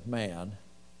 beginning of man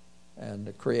and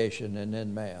the creation and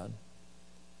in man.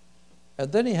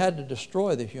 And then He had to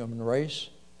destroy the human race,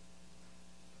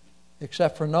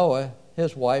 except for Noah,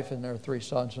 his wife, and their 3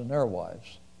 sons and their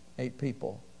wives, 8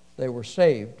 people. They were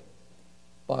saved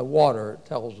by water, it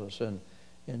tells us in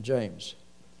James.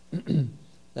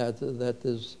 that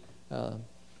is,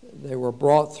 they were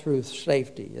brought through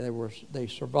safety. They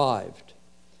survived.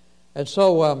 And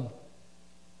so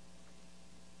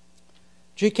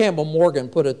G. Campbell Morgan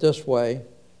put it this way.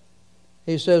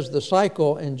 He says the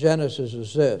cycle in Genesis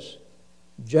is this: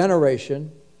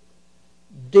 generation,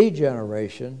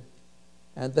 degeneration,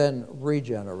 and then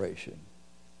regeneration.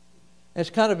 It's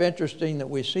kind of interesting that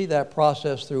we see that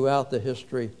process throughout the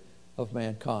history of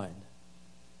mankind.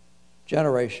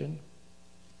 Generation,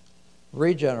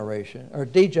 regeneration, or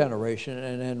degeneration,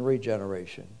 and then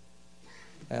regeneration.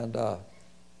 And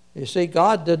you see,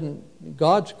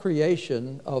 God's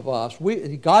creation of us,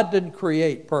 God didn't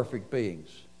create perfect beings.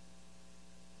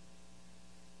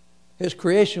 His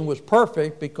creation was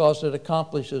perfect because it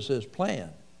accomplishes His plan.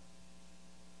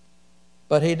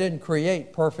 But He didn't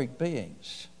create perfect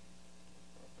beings.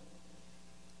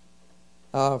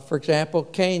 For example,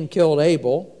 Cain killed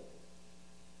Abel,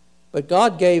 but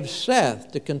God gave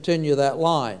Seth to continue that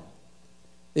line.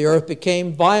 The earth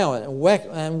became violent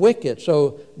and wicked,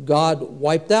 so God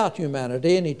wiped out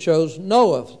humanity, and He chose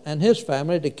Noah and his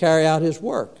family to carry out His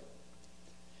work.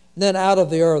 And then out of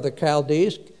the Ur of the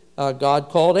Chaldees, God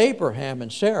called Abraham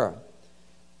and Sarah,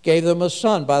 gave them a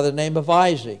son by the name of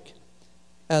Isaac.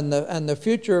 And the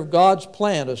future of God's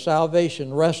plan of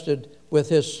salvation rested with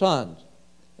His son,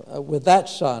 with that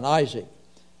son, Isaac.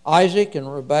 Isaac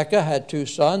and Rebekah had two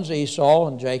sons, Esau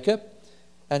and Jacob.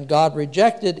 And God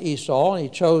rejected Esau, and He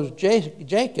chose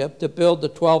Jacob to build the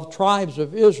 12 tribes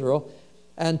of Israel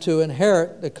and to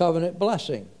inherit the covenant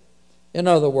blessing. In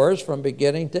other words, from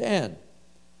beginning to end.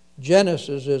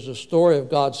 Genesis is a story of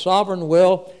God's sovereign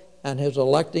will and His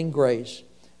electing grace.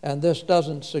 And this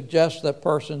doesn't suggest that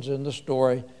persons in the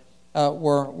story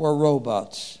were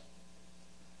robots,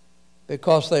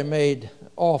 because they made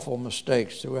awful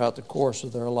mistakes throughout the course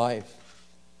of their life.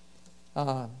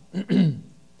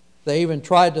 They even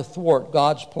tried to thwart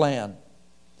God's plan.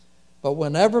 But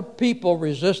whenever people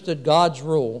resisted God's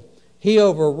rule, He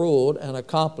overruled and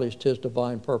accomplished His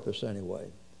divine purpose anyway.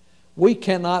 We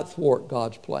cannot thwart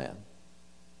God's plan.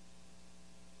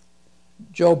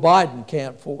 Joe Biden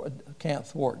can't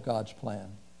thwart God's plan.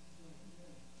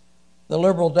 The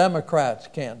liberal Democrats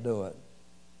can't do it.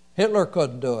 Hitler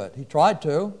couldn't do it. He tried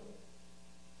to.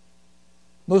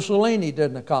 Mussolini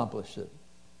didn't accomplish it.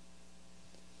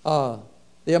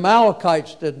 The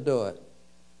Amalekites didn't do it.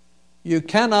 You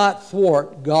cannot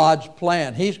thwart God's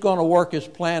plan. He's going to work His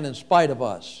plan in spite of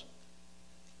us.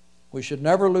 We should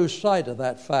never lose sight of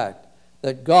that fact,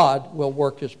 that God will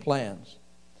work His plans.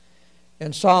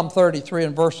 In Psalm 33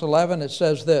 and verse 11 it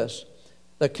says this,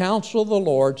 "The counsel of the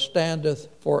Lord standeth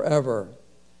forever,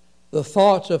 the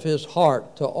thoughts of His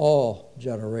heart to all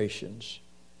generations."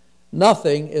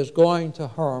 Nothing is going to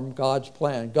harm God's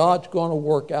plan. God's going to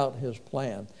work out His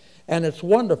plan. And it's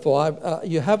wonderful.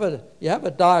 You have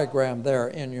a diagram there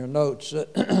in your notes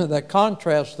that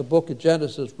contrasts the book of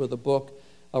Genesis with the book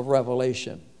of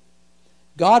Revelation.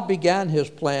 God began His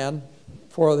plan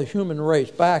for the human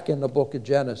race back in the book of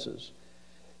Genesis.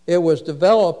 It was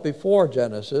developed before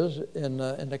Genesis in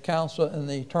the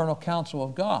eternal counsel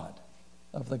of God,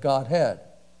 of the Godhead.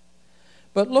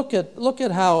 But look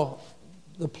at how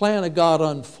the plan of God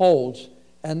unfolds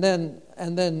and then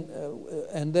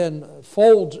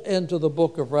folds into the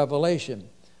book of Revelation.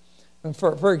 And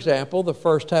for example, the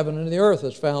first heaven and the earth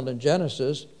is found in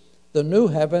Genesis. The new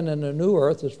heaven and the new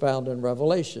earth is found in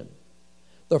Revelation.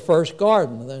 The first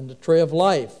garden and the tree of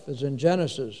life is in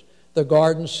Genesis. The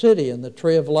garden city and the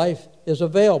tree of life is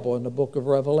available in the book of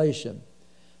Revelation.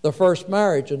 The first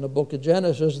marriage in the book of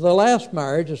Genesis. The last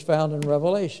marriage is found in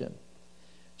Revelation.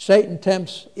 Satan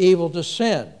tempts evil to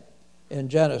sin in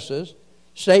Genesis.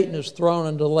 Satan is thrown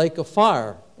into the lake of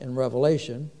fire in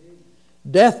Revelation.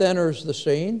 Death enters the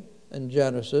scene in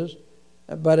Genesis,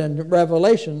 but in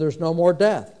Revelation there's no more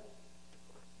death.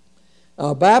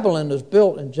 Babylon is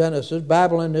built in Genesis.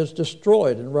 Babylon is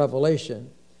destroyed in Revelation.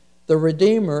 The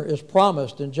Redeemer is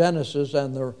promised in Genesis,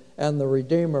 and the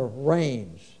Redeemer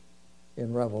reigns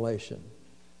in Revelation.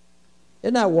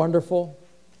 Isn't that wonderful?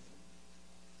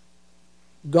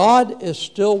 God is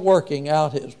still working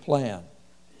out His plan.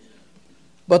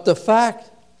 But the fact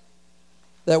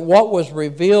that what was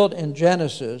revealed in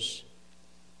Genesis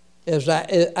is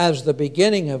as the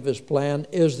beginning of His plan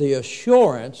is the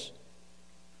assurance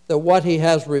that what He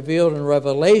has revealed in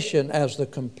Revelation as the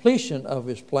completion of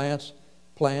His plans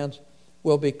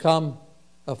will become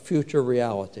a future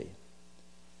reality.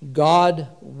 God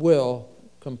will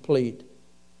complete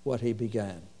what He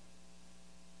began.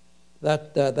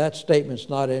 That statement's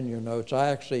not in your notes.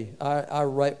 I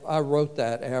wrote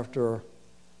that after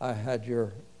I had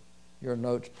your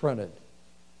notes printed.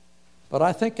 But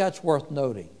I think that's worth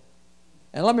noting.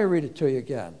 And let me read it to you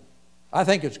again. I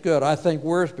think it's good. I think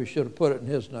Worsby should have put it in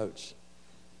his notes.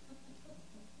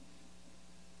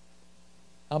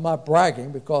 I'm not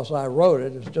bragging because I wrote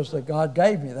it. It's just that God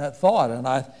gave me that thought. And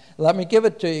let me give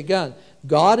it to you again.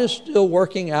 God is still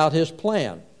working out His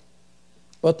plan.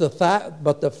 But the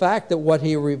fact that what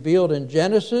He revealed in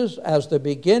Genesis as the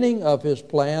beginning of His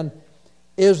plan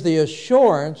is the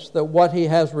assurance that what He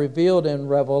has revealed in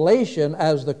Revelation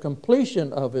as the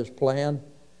completion of His plan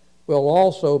will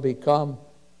also become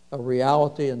a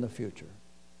reality in the future.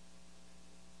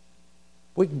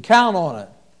 We can count on it.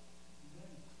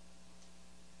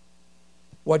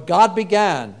 What God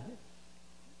began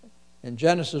in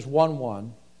Genesis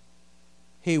 1:1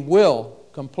 He will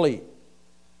complete.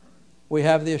 We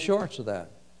have the assurance of that.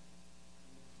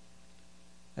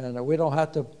 And we don't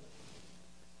have to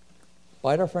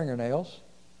bite our fingernails,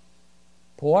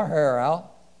 pull our hair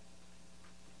out,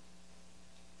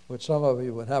 which some of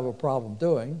you would have a problem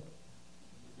doing,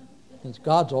 since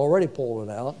God's already pulled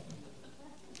it out,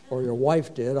 or your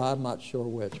wife did, I'm not sure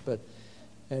which, but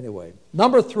anyway.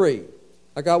 Number 3,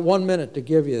 I got 1 minute to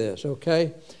give you this,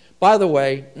 okay? By the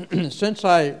way, since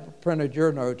I printed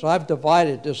your notes, I've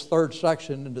divided this third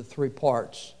section into 3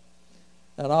 parts.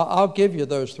 And I'll give you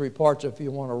those 3 parts if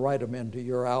you want to write them into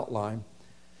your outline.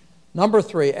 Number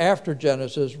 3, after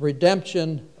Genesis,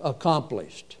 redemption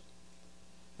accomplished.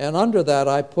 And under that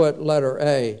I put letter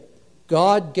A,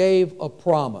 God gave a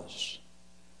promise.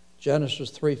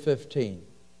 Genesis 3:15.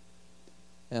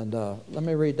 And let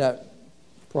me read that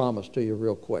promise to you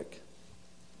real quick.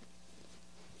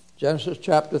 Genesis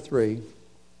chapter 3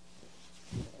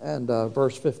 and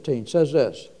verse 15 says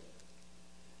this,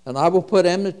 "And I will put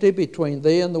enmity between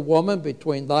thee and the woman,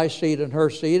 between thy seed and her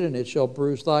seed, and it shall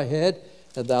bruise thy head,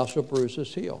 and thou shalt bruise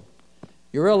his heel."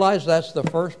 You realize that's the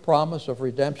first promise of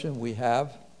redemption we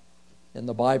have in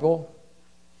the Bible?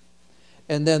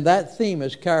 And then that theme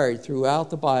is carried throughout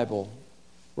the Bible,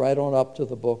 right on up to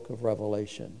the book of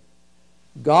Revelation.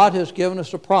 God has given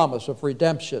us a promise of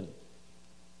redemption,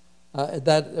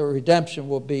 that redemption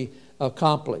will be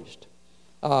accomplished.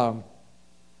 Where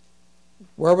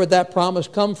would that promise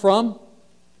come from?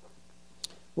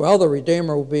 Well, the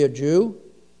Redeemer will be a Jew.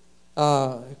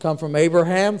 Come from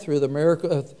Abraham through the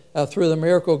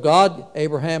miracle of God,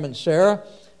 Abraham and Sarah,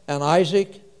 and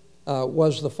Isaac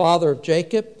was the father of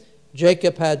Jacob.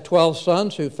 Jacob had 12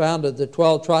 sons who founded the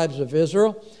 12 tribes of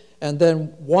Israel, and then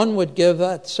one would give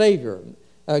that Savior,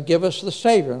 give us the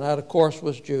Savior, and that of course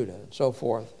was Judah, and so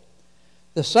forth.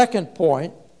 The second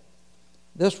point,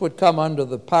 this would come under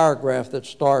the paragraph that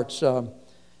starts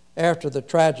after the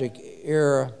tragic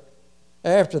era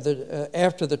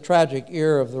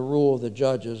of the rule of the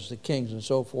judges, the kings, and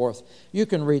so forth. You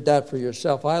can read that for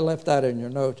yourself. I left that in your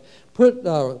notes.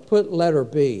 Put letter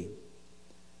B.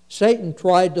 Satan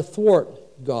tried to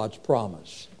thwart God's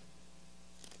promise.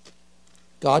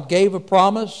 God gave a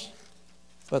promise,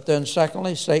 but then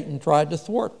secondly, Satan tried to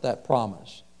thwart that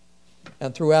promise.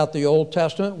 And throughout the Old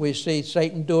Testament, we see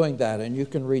Satan doing that, and you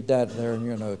can read that there in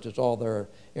your notes. It's all there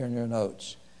in your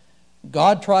notes.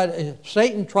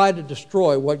 Satan tried to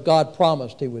destroy what God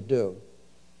promised he would do.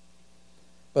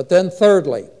 But then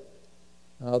thirdly,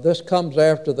 this comes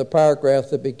after the paragraph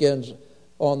that begins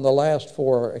on the last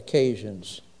 4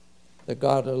 occasions. The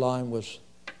godly line was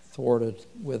thwarted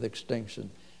with extinction.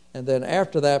 And then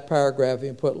after that paragraph,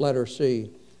 you put letter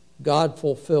C, God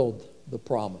fulfilled the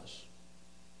promise.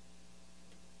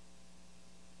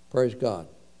 Praise God.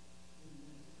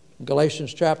 In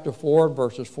Galatians chapter 4,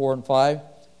 verses 4 and 5,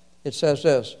 it says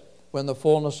this, "When the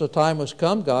fullness of time was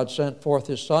come, God sent forth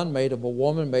his Son, made of a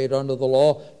woman, made under the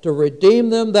law, to redeem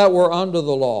them that were under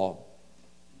the law."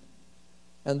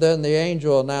 And then the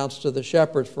angel announced to the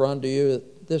shepherds, "For unto you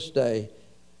this day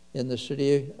in the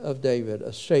city of David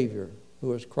a Savior,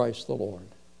 who is Christ the Lord."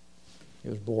 He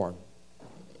was born.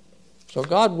 So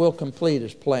God will complete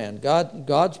his plan.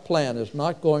 God's plan is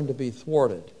not going to be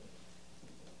thwarted.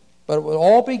 But it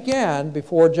all began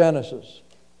before Genesis.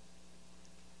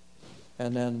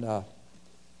 And then,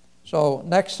 so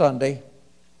next Sunday,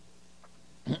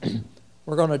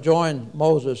 we're going to join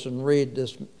Moses and read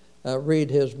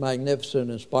his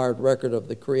magnificent, inspired record of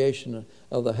the creation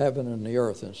of the heaven and the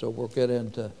earth. And so we'll get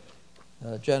into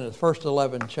the first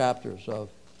 11 chapters of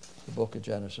the book of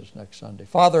Genesis next Sunday.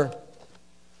 Father,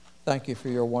 thank you for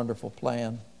your wonderful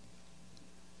plan.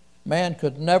 Man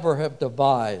could never have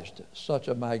devised such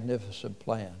a magnificent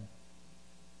plan.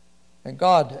 And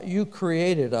God, you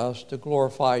created us to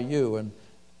glorify you, and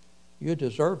you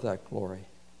deserve that glory.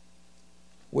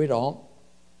 We don't.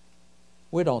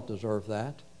 We don't deserve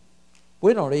that.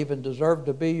 We don't even deserve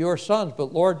to be your sons,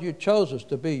 but Lord, you chose us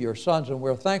to be your sons, and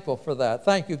we're thankful for that.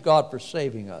 Thank you, God, for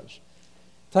saving us.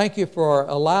 Thank you for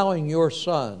allowing your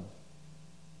Son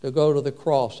to go to the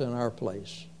cross in our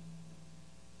place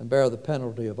and bear the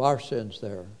penalty of our sins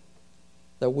there,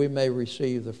 that we may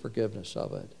receive the forgiveness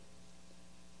of it.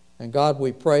 And God,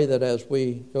 we pray that as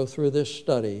we go through this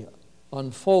study,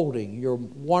 unfolding your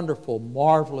wonderful,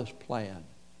 marvelous plan,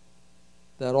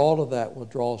 that all of that will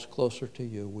draw us closer to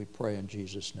you. We pray in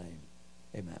Jesus' name.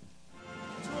 Amen.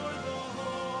 Toward the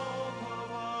hope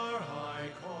of our high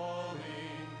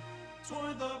calling,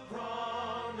 toward the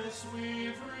promise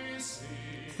we've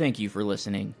received. Thank you for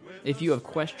listening. If you have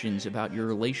questions about your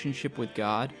relationship with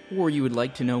God, or you would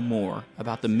like to know more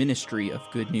about the ministry of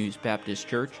Good News Baptist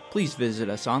Church, please visit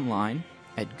us online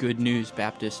at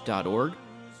goodnewsbaptist.org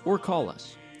or call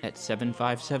us at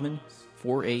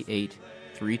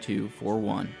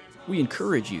 757-488-3241. We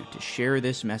encourage you to share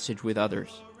this message with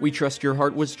others. We trust your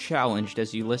heart was challenged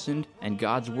as you listened, and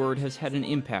God's Word has had an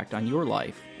impact on your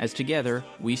life, as together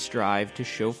we strive to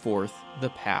show forth the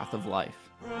path of life.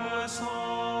 Press on.